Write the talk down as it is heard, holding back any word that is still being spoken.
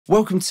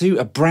Welcome to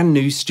a brand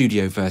new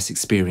StudioVerse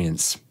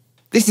experience.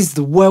 This is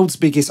the world's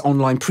biggest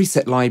online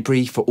preset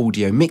library for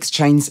audio mix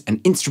chains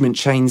and instrument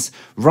chains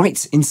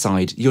right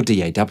inside your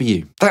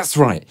DAW. That's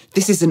right,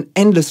 this is an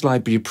endless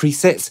library of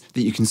presets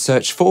that you can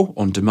search for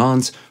on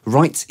demand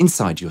right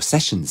inside your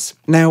sessions.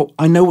 Now,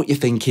 I know what you're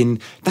thinking,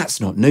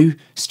 that's not new,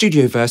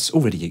 StudioVerse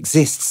already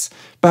exists,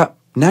 but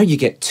now you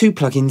get two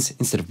plugins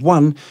instead of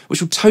one, which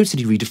will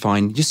totally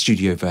redefine your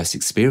StudioVerse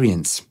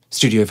experience.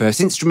 StudioVerse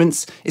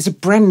Instruments is a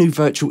brand new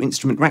virtual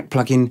instrument rack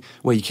plugin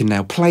where you can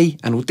now play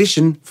and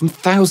audition from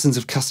thousands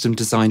of custom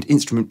designed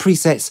instrument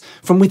presets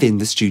from within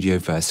the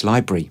StudioVerse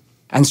library.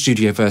 And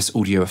StudioVerse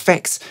Audio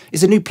Effects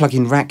is a new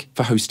plugin rack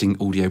for hosting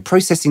audio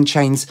processing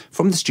chains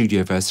from the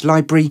StudioVerse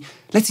library,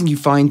 letting you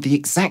find the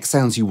exact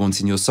sounds you want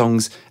in your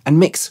songs and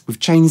mix with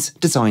chains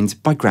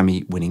designed by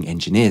Grammy-winning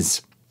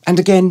engineers. And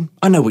again,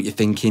 I know what you're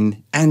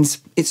thinking, and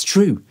it's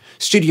true.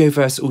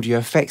 StudioVerse Audio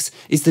Effects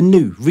is the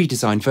new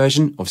redesigned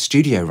version of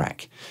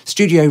StudioRack.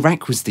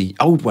 StudioRack was the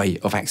old way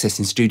of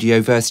accessing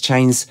StudioVerse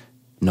chains,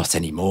 not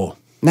anymore.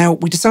 Now,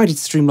 we decided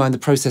to streamline the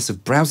process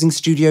of browsing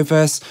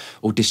StudioVerse,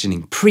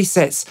 auditioning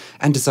presets,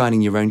 and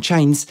designing your own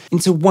chains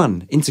into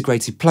one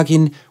integrated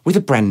plugin with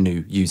a brand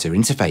new user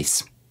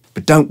interface.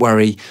 But don't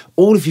worry,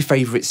 all of your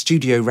favourite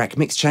StudioRack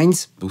mix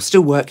chains will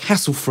still work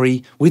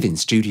hassle-free within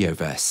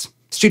StudioVerse.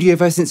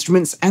 StudioVerse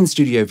Instruments and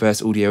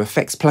StudioVerse Audio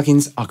Effects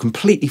plugins are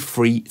completely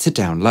free to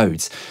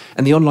download,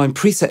 and the online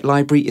preset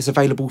library is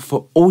available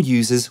for all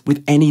users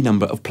with any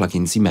number of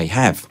plugins you may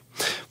have.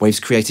 Waves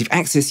Creative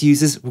Access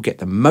users will get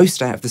the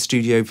most out of the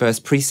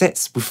StudioVerse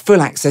presets with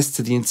full access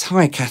to the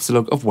entire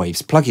catalogue of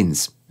Waves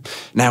plugins.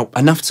 Now,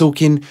 enough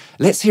talking,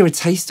 let's hear a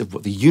taste of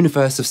what the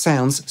universe of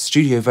sounds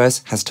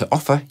StudioVerse has to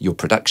offer your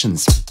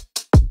productions.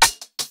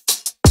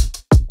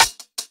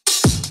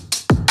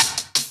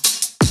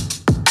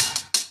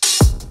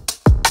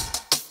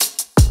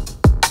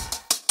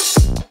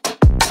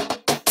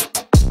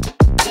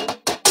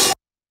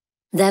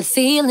 That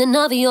feeling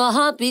of your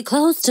heartbeat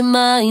close to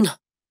mine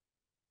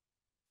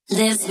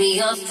lifts me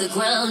off the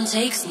ground,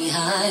 takes me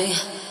high.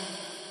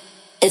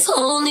 If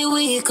only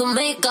we could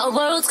make our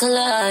worlds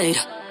collide,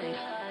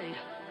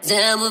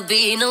 there would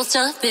be no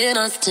stopping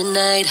us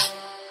tonight.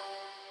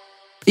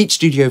 Each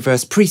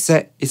StudioVerse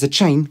preset is a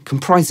chain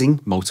comprising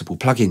multiple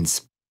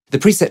plugins. The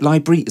preset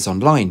library is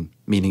online,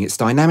 meaning it's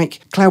dynamic,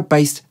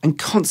 cloud-based, and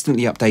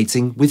constantly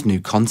updating with new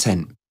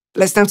content.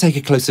 Let's now take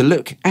a closer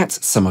look at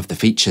some of the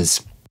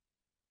features.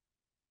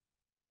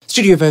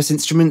 StudioVerse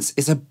Instruments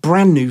is a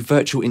brand new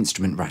virtual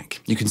instrument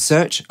rack. You can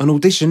search and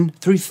audition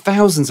through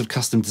thousands of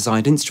custom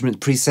designed instrument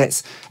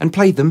presets and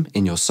play them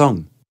in your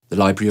song. The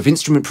library of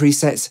instrument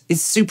presets is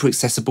super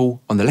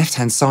accessible on the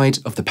left-hand side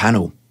of the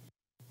panel.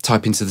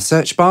 Type into the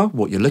search bar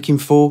what you're looking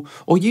for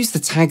or use the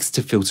tags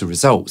to filter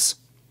results.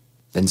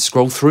 Then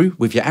scroll through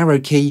with your arrow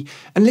key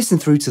and listen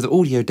through to the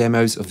audio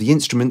demos of the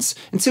instruments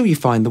until you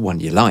find the one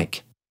you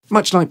like,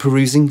 much like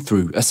perusing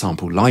through a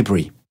sample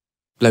library.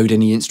 Load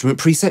any instrument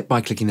preset by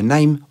clicking the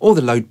name or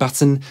the load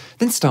button,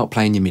 then start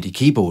playing your MIDI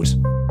keyboard.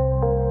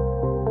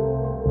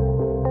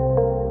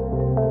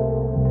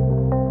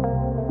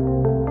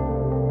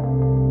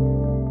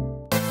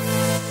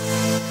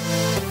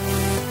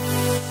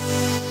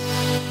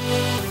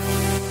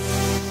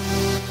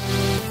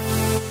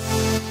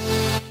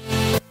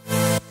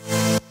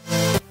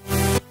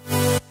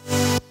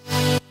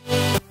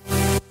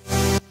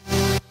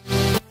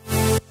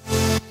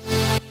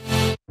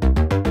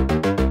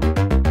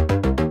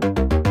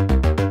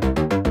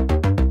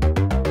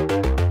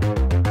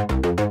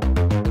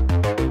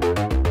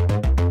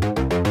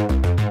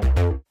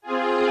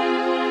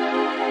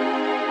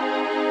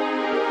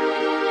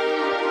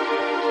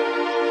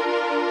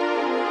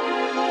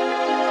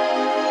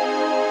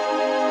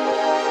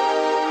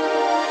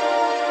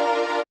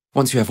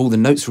 Once you have all the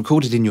notes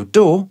recorded in your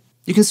DAW,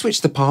 you can switch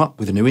the part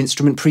with a new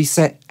instrument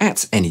preset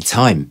at any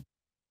time.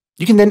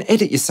 You can then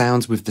edit your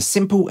sounds with the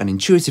simple and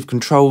intuitive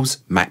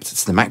controls mapped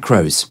to the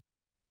macros.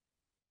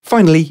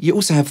 Finally, you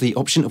also have the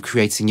option of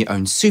creating your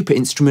own super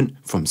instrument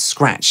from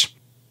scratch.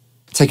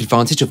 Take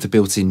advantage of the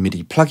built-in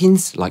MIDI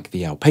plugins like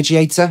the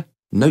arpeggiator,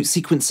 note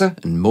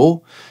sequencer and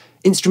more,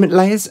 instrument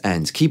layers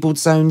and keyboard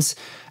zones,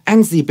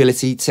 and the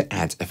ability to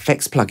add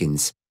effects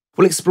plugins.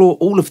 We'll explore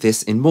all of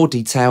this in more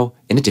detail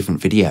in a different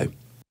video.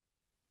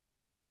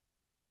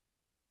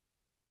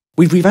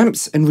 We've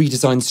revamped and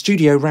redesigned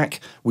StudioRack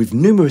with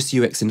numerous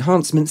UX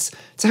enhancements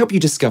to help you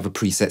discover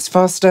presets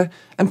faster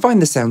and find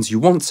the sounds you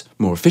want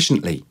more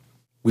efficiently.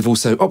 We've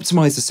also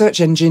optimised the search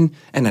engine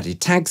and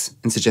added tags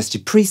and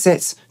suggested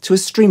presets to a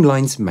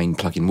streamlined main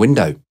plugin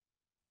window.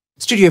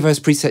 StudioVerse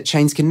preset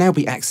chains can now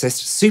be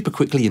accessed super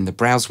quickly in the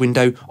Browse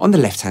window on the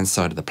left-hand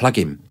side of the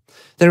plugin.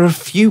 There are a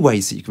few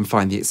ways that you can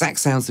find the exact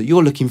sounds that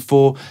you're looking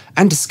for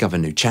and discover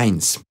new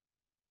chains.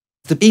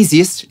 The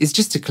easiest is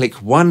just to click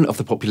one of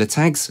the popular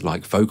tags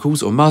like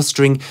vocals or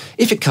mastering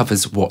if it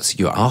covers what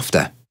you're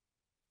after.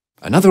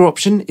 Another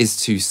option is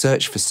to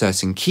search for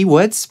certain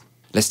keywords.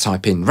 Let's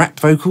type in rap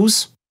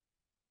vocals,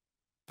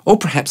 or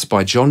perhaps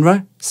by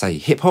genre, say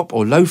hip hop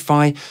or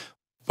lo-fi,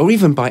 or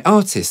even by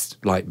artists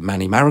like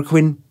Manny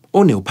Marroquin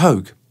or Neil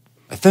Pogue.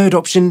 A third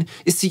option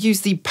is to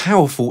use the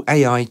powerful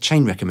AI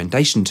chain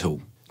recommendation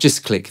tool.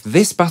 Just click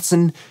this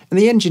button and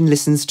the engine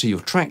listens to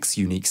your track's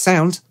unique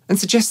sound and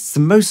suggests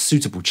the most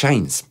suitable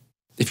chains.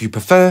 If you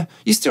prefer,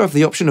 you still have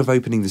the option of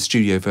opening the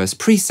StudioVerse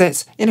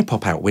presets in a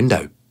pop-out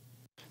window.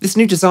 This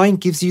new design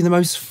gives you the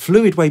most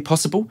fluid way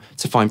possible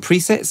to find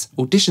presets,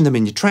 audition them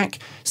in your track,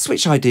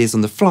 switch ideas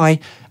on the fly,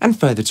 and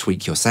further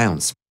tweak your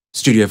sounds.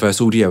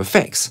 StudioVerse Audio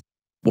Effects.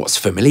 What's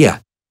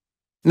familiar?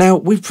 Now,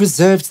 we've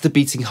preserved the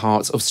beating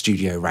heart of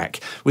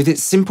StudioRack with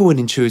its simple and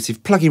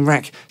intuitive plugin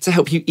rack to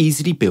help you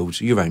easily build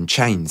your own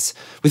chains.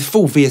 With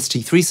full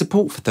VST3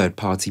 support for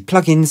third-party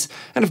plugins,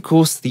 and of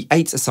course the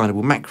 8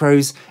 assignable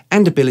macros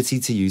and ability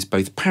to use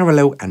both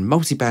parallel and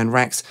multiband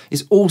racks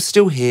is all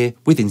still here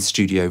within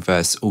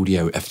StudioVerse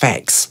Audio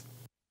Effects.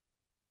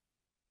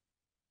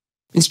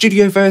 In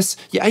StudioVerse,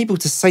 you're able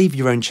to save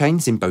your own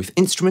chains in both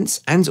instruments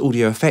and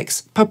audio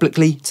effects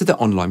publicly to the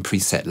online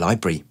preset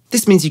library.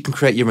 This means you can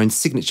create your own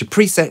signature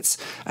presets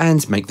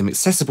and make them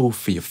accessible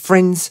for your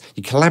friends,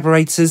 your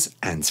collaborators,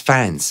 and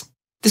fans.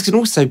 This can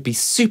also be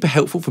super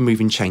helpful for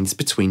moving chains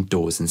between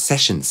DAWs and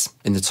sessions.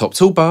 In the top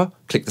toolbar,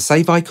 click the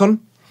save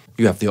icon.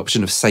 You have the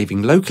option of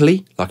saving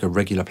locally, like a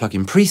regular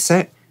plugin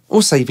preset,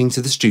 or saving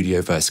to the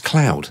StudioVerse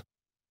cloud.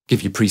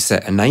 Give your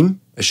preset a name,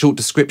 a short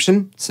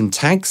description, some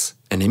tags,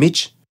 an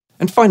image,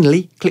 and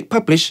finally, click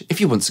Publish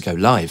if you want to go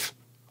live.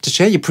 To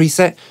share your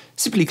preset,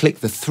 simply click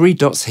the 3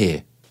 dots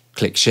here.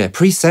 Click Share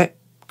Preset,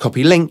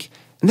 copy link,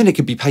 and then it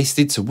can be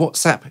pasted to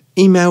WhatsApp,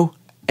 email,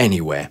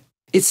 anywhere.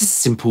 It's as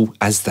simple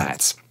as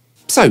that.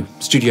 So,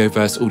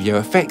 StudioVerse Audio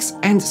Effects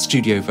and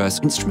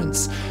StudioVerse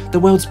Instruments, the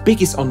world's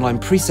biggest online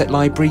preset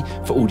library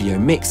for audio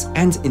mix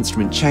and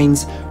instrument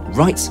chains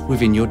right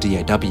within your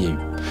DAW.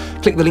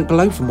 Click the link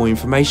below for more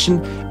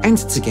information and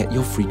to get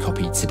your free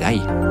copy today.